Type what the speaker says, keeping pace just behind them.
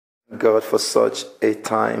God for such a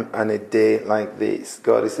time and a day like this.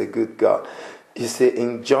 God is a good God. You see,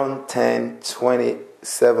 in John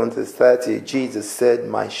 10:27-30, Jesus said,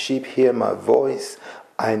 "My sheep hear my voice.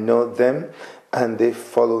 I know them, and they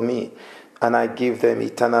follow me. And I give them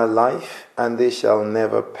eternal life, and they shall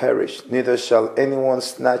never perish. Neither shall anyone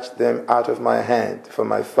snatch them out of my hand. For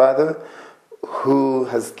my Father, who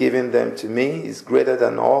has given them to me, is greater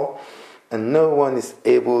than all, and no one is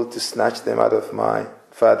able to snatch them out of my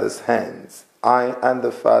Father's hands. I and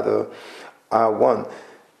the Father are one."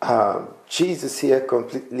 Jesus here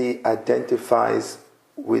completely identifies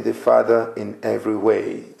with the Father in every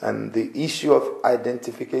way. And the issue of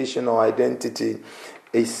identification or identity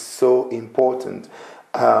is so important.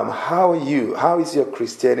 How is your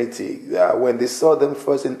Christianity? When they saw them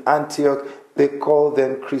first in Antioch, they called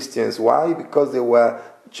them Christians. Why? Because they were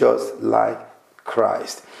just like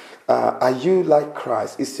Christ. Are you like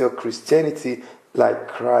Christ? Is your Christianity like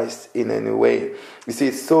Christ in any way? You see,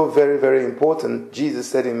 it's so very, very important. Jesus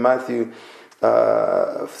said in Matthew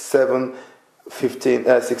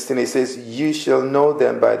 7:16, he says, "You shall know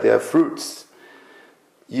them by their fruits."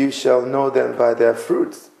 You shall know them by their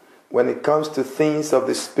fruits. When it comes to things of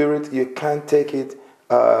the Spirit, you can't take it,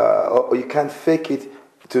 or you can't fake it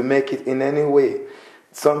to make it in any way.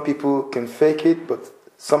 Some people can fake it, but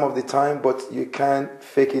some of the time, but you can't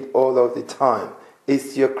fake it all of the time.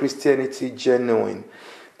 Is your Christianity genuine?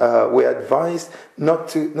 We're advised not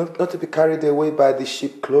to be carried away by the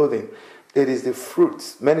sheep clothing. It is the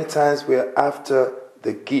fruits. Many times we're after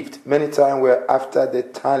the gift. Many times we're after the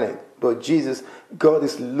talent. But God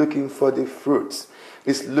is looking for the fruits.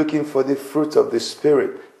 He's looking for the fruit of the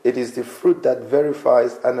Spirit. It is the fruit that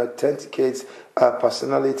verifies and authenticates our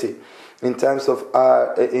personality in terms of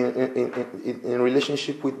our in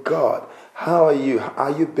relationship with God. How are you? Are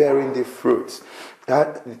you bearing the fruits?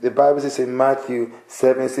 The Bible says in Matthew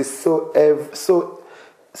 7, it says, so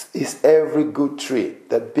is every good tree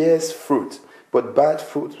that bears fruit, but bad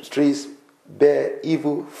fruit trees bear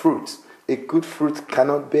evil fruits. A good fruit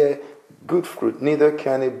cannot bear good fruit, neither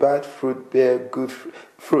can a bad fruit bear good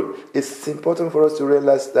fruit. It's important for us to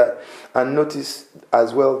realize that and notice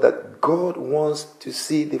as well that God wants to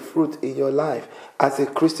see the fruit in your life. As a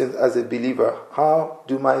Christian, as a believer, how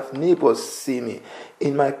do my neighbors see me?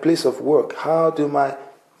 In my place of work, how do my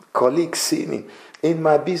colleagues see me? In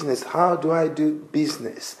my business, how do I do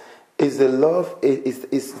business? Is love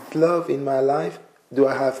in my life? Do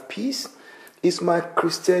I have peace? Is my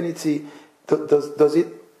Christianity,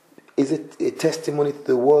 is it a testimony to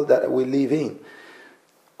the world that we live in?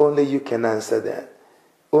 Only you can answer that.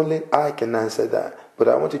 Only I can answer that. But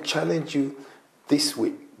I want to challenge you this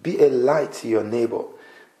week. Be a light to your neighbor.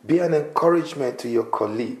 Be an encouragement to your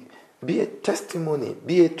colleague. Be a testimony.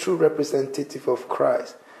 Be a true representative of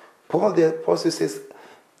Christ. Paul the Apostle says,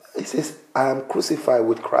 I am crucified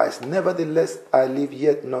with Christ. Nevertheless, I live,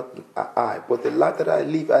 yet not I. But the life that I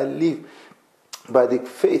live by the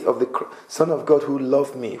faith of the Son of God who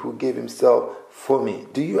loved me, who gave himself for me.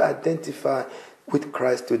 Do you identify with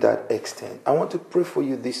Christ to that extent? I want to pray for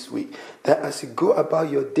you this week that as you go about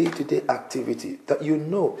your day-to-day activity, that you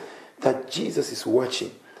know that Jesus is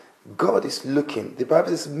watching. God is looking. The Bible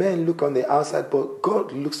says men look on the outside, but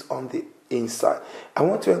God looks on the inside. I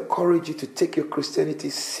want to encourage you to take your Christianity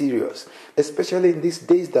serious, especially in these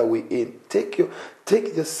days that we're in. Take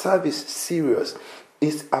the service serious.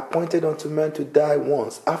 It's appointed unto men to die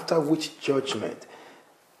once, after which judgment.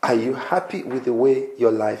 Are you happy with the way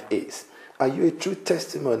your life is? Are you a true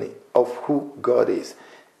testimony of who God is?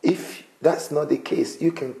 If that's not the case,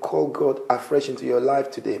 you can call God afresh into your life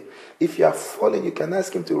today. If you are falling, you can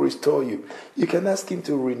ask him to restore you. You can ask him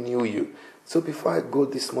to renew you. So before I go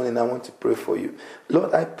this morning, I want to pray for you.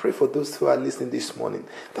 Lord, I pray for those who are listening this morning.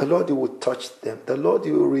 The Lord, you will touch them. The Lord,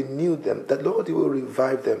 you will renew them. The Lord, you will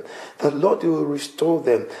revive them. The Lord, you will restore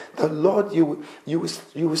them. The Lord, you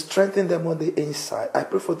will strengthen them on the inside. I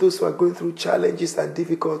pray for those who are going through challenges and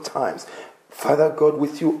difficult times. Father God,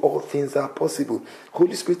 with you all things are possible.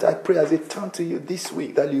 Holy Spirit, I pray as they turn to you this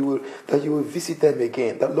week that you will visit them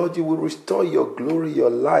again. That Lord, you will restore your glory, your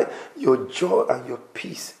light, your joy and your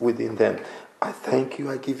peace within them. I thank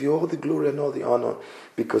you. I give you all the glory and all the honor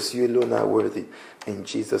because you alone are worthy. In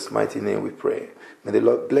Jesus' mighty name we pray. May the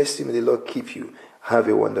Lord bless you. May the Lord keep you. Have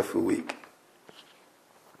a wonderful week.